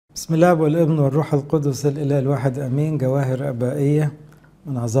بسم الله والابن والروح القدس الإله الواحد أمين. جواهر أبائية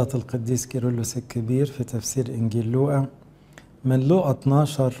من عظات القديس كيرلس الكبير في تفسير إنجيل لوقا. من لوقا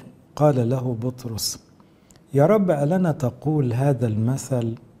 12 قال له بطرس: يا رب ألنا تقول هذا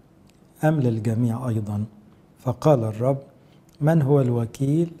المثل أم للجميع أيضا؟ فقال الرب: من هو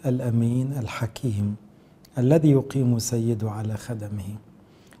الوكيل الأمين الحكيم الذي يقيم سيده على خدمه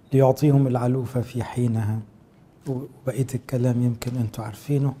ليعطيهم العلوفة في حينها؟ وبقية الكلام يمكن أنتوا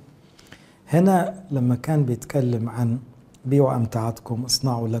عارفينه. هنا لما كان بيتكلم عن بيعوا أمتعتكم،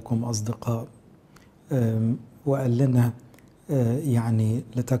 اصنعوا لكم أصدقاء، وقال لنا يعني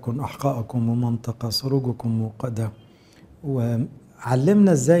لتكن أحقاءكم ومنطقة سروجكم موقدة،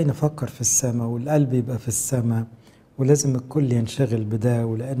 وعلمنا ازاي نفكر في السماء والقلب يبقى في السماء، ولازم الكل ينشغل بده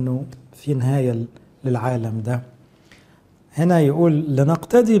ولأنه في نهاية للعالم ده. هنا يقول: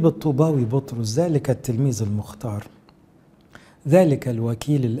 لنقتدي بالطوباوي بطرس ذلك التلميذ المختار، ذلك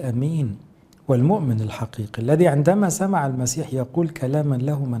الوكيل الأمين والمؤمن الحقيقي الذي عندما سمع المسيح يقول كلاما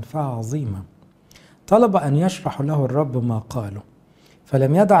له منفعة عظيمة طلب أن يشرح له الرب ما قاله،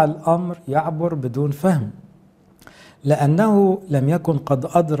 فلم يدع الأمر يعبر بدون فهم، لأنه لم يكن قد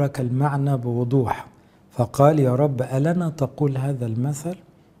أدرك المعنى بوضوح، فقال: يا رب ألنا تقول هذا المثل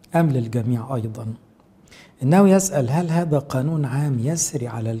أم للجميع أيضا؟ إنه يسأل: هل هذا قانون عام يسري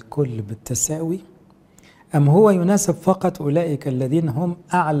على الكل بالتساوي؟ أم هو يناسب فقط أولئك الذين هم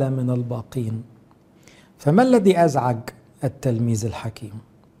أعلى من الباقين؟ فما الذي أزعج التلميذ الحكيم؟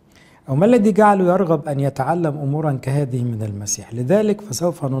 أو ما الذي جعله يرغب أن يتعلم أمورا كهذه من المسيح؟ لذلك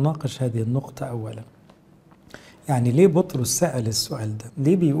فسوف نناقش هذه النقطة أولا. يعني ليه بطرس سأل السؤال ده؟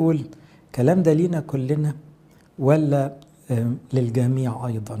 ليه بيقول كلام ده لينا كلنا ولا للجميع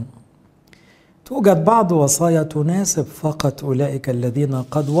أيضا؟ توجد بعض وصايا تناسب فقط أولئك الذين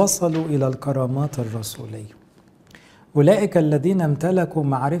قد وصلوا إلى الكرامات الرسولية، أولئك الذين امتلكوا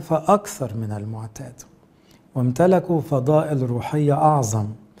معرفة أكثر من المعتاد وامتلكوا فضائل روحية أعظم،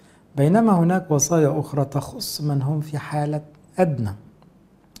 بينما هناك وصايا أخرى تخص من هم في حالة أدنى.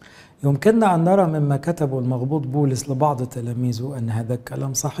 يمكننا أن نرى مما كتبه المغبوط بولس لبعض تلاميذه أن هذا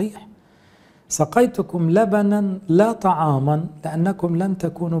الكلام صحيح: سقيتكم لبنا لا طعاما لأنكم لن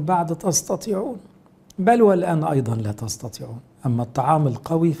تكونوا بعد تستطيعون، بل والآن أيضا لا تستطيعون، أما الطعام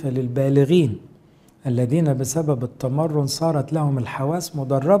القوي فللبالغين الذين بسبب التمرن صارت لهم الحواس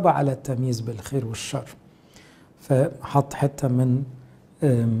مدربة على التمييز بالخير والشر. فحط حتى من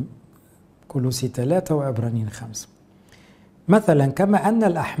كولوسي 3 وعبرانيين 5. مثلا كما أن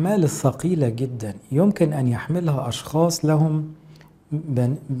الأحمال الثقيلة جدا يمكن أن يحملها أشخاص لهم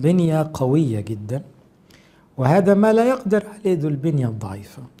بنية قوية جدا، وهذا ما لا يقدر عليه ذو البنية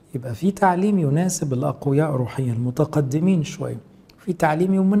الضعيفة. يبقى في تعليم يناسب الأقوياء روحيا المتقدمين شوي، في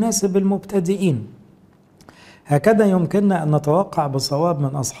تعليم مناسب المبتدئين. هكذا يمكننا أن نتوقع بصواب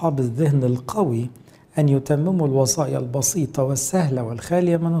من أصحاب الذهن القوي أن يتمموا الوصايا البسيطة والسهلة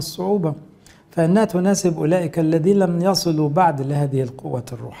والخالية من الصعوبة، فإنها تناسب أولئك الذين لم يصلوا بعد لهذه القوة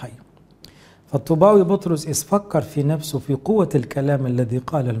الروحية. فالطوباوي بطرس إذ فكر في نفسه في قوة الكلام الذي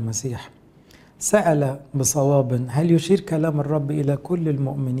قال المسيح سأل بصواب: هل يشير كلام الرب إلى كل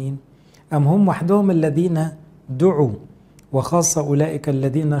المؤمنين أم هم وحدهم الذين دعوا، وخاصة أولئك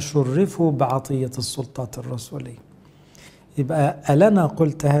الذين شرفوا بعطية السلطات الرسولية؟ يبقى ألنا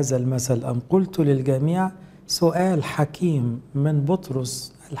قلت هذا المثل أم قلت للجميع؟ سؤال حكيم من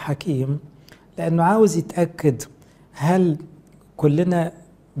بطرس الحكيم، لأنه عاوز يتأكد هل كلنا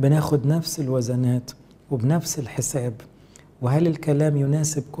بناخد نفس الوزنات وبنفس الحساب، وهل الكلام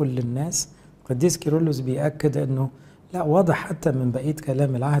يناسب كل الناس؟ القديس كيرلس بيأكد أنه لا، واضح حتى من بقية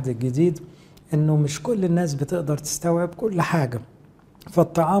كلام العهد الجديد أنه مش كل الناس بتقدر تستوعب كل حاجة،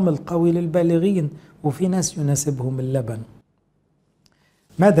 فالطعام القوي للبالغين وفي ناس يناسبهم اللبن.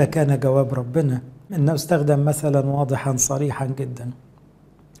 ماذا كان جواب ربنا؟ أنه استخدم مثلا واضحا صريحا جدا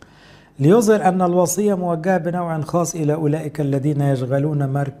ليظهر أن الوصية موجهة بنوع خاص إلى أولئك الذين يشغلون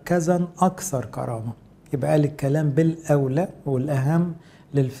مركزا أكثر كرامة. يبقى قال الكلام بالأولى والأهم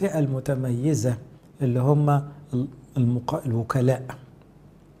للفئة المتميزة اللي هم الوكلاء،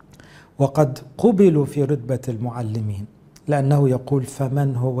 وقد قبلوا في رتبة المعلمين، لأنه يقول: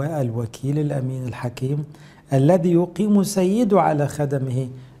 فمن هو الوكيل الأمين الحكيم الذي يقيم سيده على خدمه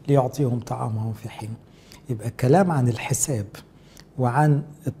ليعطيهم طعامهم في حين. يبقى الكلام عن الحساب وعن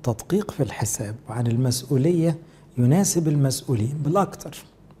التدقيق في الحساب وعن المسؤولية يناسب المسؤولين بالأكثر.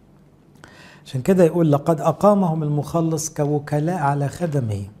 عشان كده يقول: لقد أقامهم المخلص كوكلاء على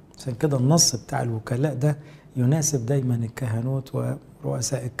خدمه. عشان كده النص بتاع الوكلاء ده يناسب دايما الكهنوت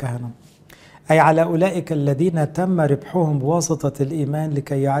ورؤساء الكهنة، أي على أولئك الذين تم ربحهم بواسطة الإيمان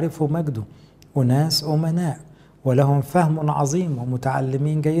لكي يعرفوا مجده، أناس أمناء ولهم فهم عظيم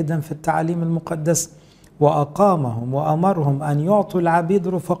ومتعلمين جيدا في التعاليم المقدسة، وأقامهم وأمرهم أن يعطوا العبيد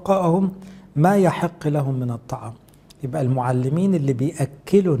رفقائهم ما يحق لهم من الطعام. يبقى المعلمين اللي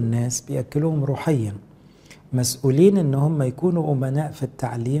بيأكلوا الناس بيأكلوهم روحيا، مسؤولين ان هم يكونوا أمناء في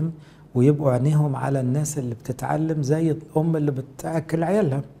التعليم ويبقوا عينيهم على الناس اللي بتتعلم زي الأم اللي بتأكل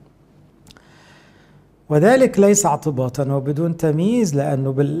عيالها. وذلك ليس اعتباطا وبدون تمييز،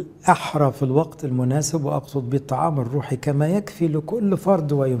 لأنه بالأحرى في الوقت المناسب، وأقصد بالطعام الروحي كما يكفي لكل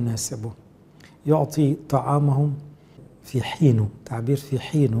فرد ويناسبه، يعطي طعامهم في حينه. تعبير في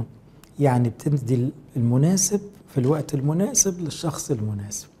حينه يعني بتدي المناسب في الوقت المناسب للشخص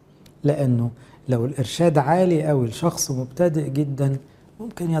المناسب، لأنه لو الإرشاد عالي أو الشخص مبتدئ جدا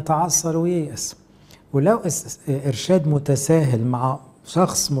ممكن يتعثر وييأس، ولو إرشاد متساهل مع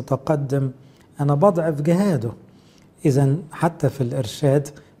شخص متقدم أنا بضعف جهاده. إذا حتى في الإرشاد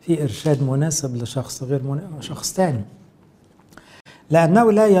في إرشاد مناسب لشخص غير شخص تاني،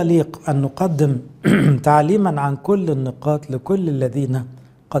 لأنه لا يليق أن نقدم تعليما عن كل النقاط لكل الذين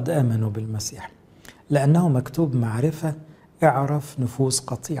قد آمنوا بالمسيح، لأنه مكتوب معرفة اعرف نفوس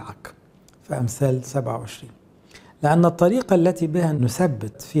قطيعك في أمثال 27. لأن الطريقة التي بها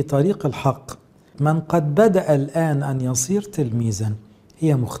نثبت في طريق الحق من قد بدأ الآن أن يصير تلميذا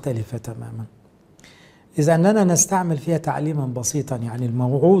هي مختلفة تماما. إذا أننا نستعمل فيها تعليما بسيطا، يعني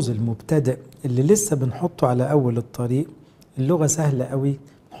الموعوظ المبتدئ اللي لسه بنحطه على أول الطريق، اللغة سهلة قوي،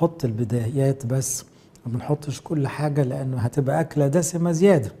 نحط البدايات بس ما بنحطش كل حاجة لأنه هتبقى أكلة دسمة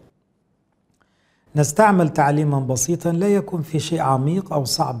زيادة. نستعمل تعليما بسيطا لا يكون في شيء عميق أو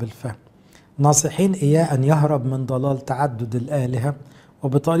صعب الفهم، ناصحين إياه أن يهرب من ضلال تعدد الآلهة،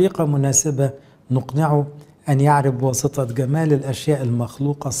 وبطريقة مناسبة نقنعه أن يعرف بواسطة جمال الأشياء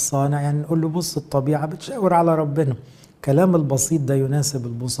المخلوقة الصانع. يعني نقول له بص الطبيعة بتشاور على ربنا. كلام البسيط ده يناسب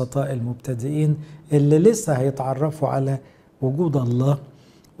البسطاء المبتدئين اللي لسه هيتعرفوا على وجود الله،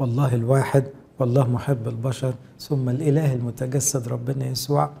 والله الواحد، والله محب البشر، ثم الإله المتجسد ربنا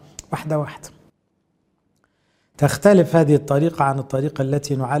يسوع، واحدة واحدة. تختلف هذه الطريقة عن الطريقة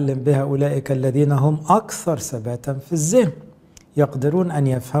التي نعلم بها أولئك الذين هم أكثر ثباتا في الذهن، يقدرون أن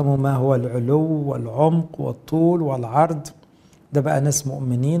يفهموا ما هو العلو والعمق والطول والعرض. ده بقى ناس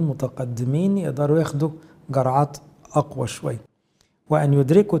مؤمنين متقدمين يقدروا ياخدوا جرعات أقوى شوي، وأن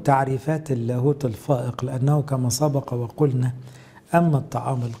يدركوا تعريفات اللاهوت الفائق، لأنه كما سبق وقلنا أما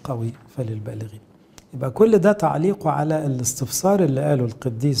الطعام القوي فللبالغين. يبقى كل ده تعليقه على الاستفسار اللي قاله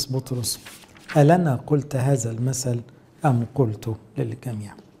القديس بطرس: ألنا قلت هذا المثل أم قلت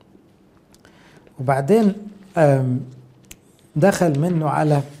للجميع؟ وبعدين دخل منه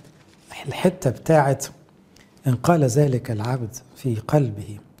على الحتة بتاعت إن قال ذلك العبد في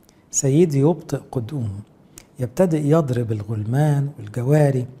قلبه سيدي يبطئ قدومه، يبتدئ يضرب الغلمان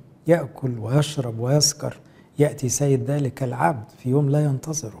والجواري، يأكل ويشرب ويسكر، يأتي سيد ذلك العبد في يوم لا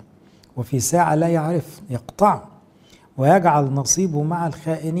ينتظره وفي ساعة لا يعرف يقطعه، ويجعل نصيبه مع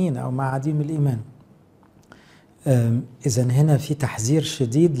الخائنين أو مع عديم الإيمان. إذن هنا في تحذير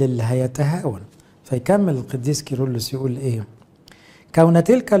شديد للي هيتهاون. فيكمل القديس كيرلس يقول إيه: كون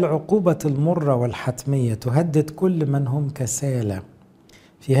تلك العقوبة المرة والحتمية تهدد كل من هم كسالى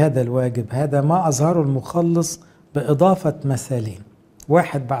في هذا الواجب، هذا ما أظهره المخلص بإضافة مثالين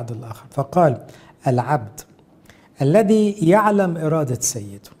واحد بعد الآخر، فقال: العبد الذي يعلم إرادة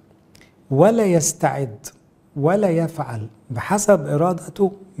سيده ولا يستعد ولا يفعل بحسب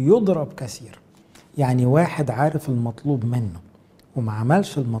إرادته يضرب كثير. يعني واحد عارف المطلوب منه وما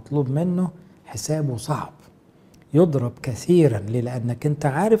عملش المطلوب منه حسابه صعب، يضرب كثيرا. ليه؟ لأنك انت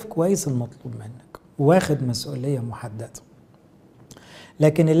عارف كويس المطلوب منك واخد مسؤولية محددة.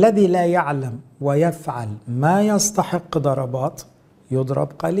 لكن الذي لا يعلم ويفعل ما يستحق ضربات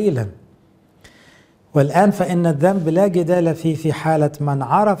يضرب قليلا. والآن فإن الذنب لا جدال فيه في حالة من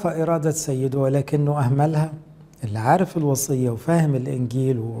عرف إرادة سيده ولكنه أهملها. اللي عارف الوصية وفاهم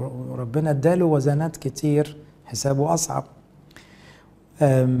الإنجيل وربنا اداله وزنات كتير حسابه أصعب.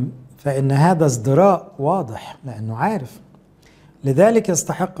 فإن هذا ازدراء واضح لأنه عارف، لذلك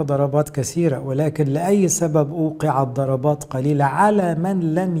يستحق ضربات كثيرة، ولكن لأي سبب أوقعت ضربات قليلة على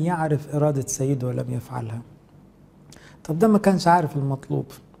من لم يعرف إرادة سيده ولم يفعلها. طب ده ما كانش عارف المطلوب،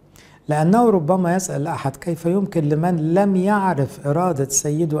 لأنه ربما يسأل أحد: كيف يمكن لمن لم يعرف إرادة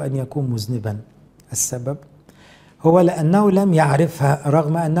سيده أن يكون مذنبا؟ السبب هو لأنه لم يعرفها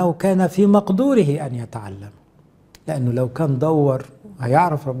رغم أنه كان في مقدوره أن يتعلم. لأنه لو كان دور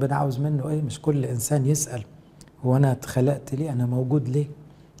هيعرف ربنا عاوز منه إيه. مش كل إنسان يسأل: هو أنا اتخلقت ليه؟ أنا موجود ليه؟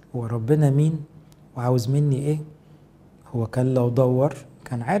 هو ربنا مين؟ وعاوز مني إيه؟ هو كان لو دور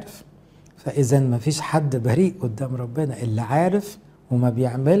كان عارف. فإذا ما فيش حد بريء قدام ربنا، اللي عارف وما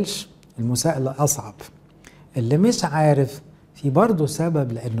بيعملش المساءلة أصعب. اللي مش عارف في برضه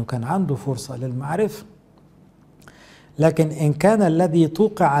سبب، لأنه كان عنده فرصة للمعرفة. لكن إن كان الذي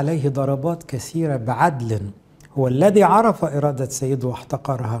توقع عليه ضربات كثيرة بعدل هو الذي عرف إرادة سيده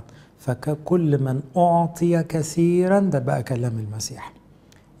واحتقرها، فكل من أعطي كثيرا، ده بقى كلام المسيح،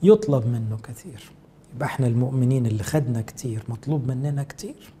 يطلب منه كثير. يبقى احنا المؤمنين اللي خدنا كتير مطلوب مننا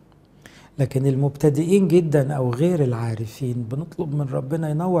كتير. لكن المبتدئين جدا أو غير العارفين بنطلب من ربنا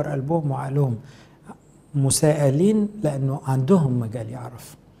ينور قلبهم وعقلهم، مسائلين لأنه عندهم مجال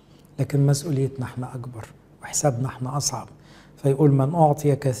يعرف، لكن مسؤوليتنا احنا أكبر وحسابنا احنا أصعب. فيقول من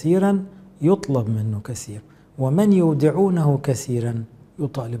أعطي كثيرا يطلب منه كثير، ومن يودعونه كثيرا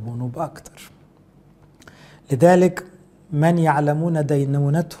يطالبونه بأكثر. لذلك من يعلمون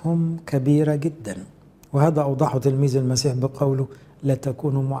دينونتهم كبيرة جدا. وهذا أوضحه تلميذ المسيح بقوله لا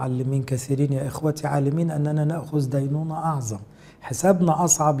تكونوا معلمين كثيرين يا إخوتي، عالمين أننا نأخذ دينونة أعظم. حسابنا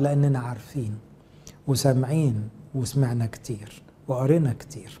أصعب لأننا عارفين وسامعين وسمعنا كتير وقرينا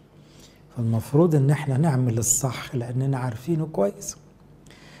كتير، فالمفروض ان احنا نعمل الصح لاننا عارفينه كويس.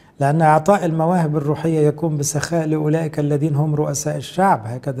 لان اعطاء المواهب الروحية يكون بسخاء لاولئك الذين هم رؤساء الشعب،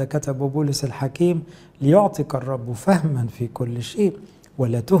 هكذا كتب بولس الحكيم، ليعطيك الرب فهما في كل شيء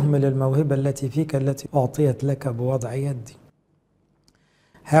ولا تهمل الموهبة التي فيك التي اعطيت لك بوضع يدي.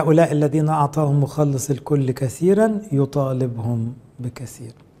 هؤلاء الذين اعطاهم مخلص الكل كثيرا يطالبهم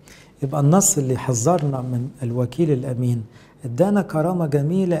بكثير. يبقى النص اللي حذرنا من الوكيل الأمين ادانا كرامة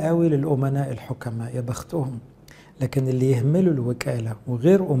جميلة قوي للأمناء الحكماء، يا بختهم. لكن اللي يهملوا الوكالة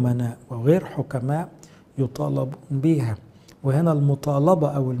وغير أمناء وغير حكماء يطالبون بيها. وهنا المطالبة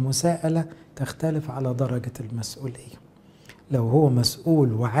أو المساءلة تختلف على درجة المسؤولية. لو هو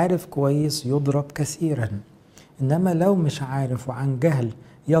مسؤول وعارف كويس يضرب كثيرا، إنما لو مش عارف وعن جهل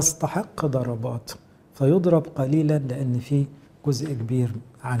يستحق ضربات فيضرب قليلا، لأن فيه جزء كبير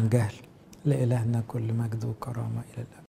عن جهل. لإلهنا كل مجد وكرامة إلى الأبد.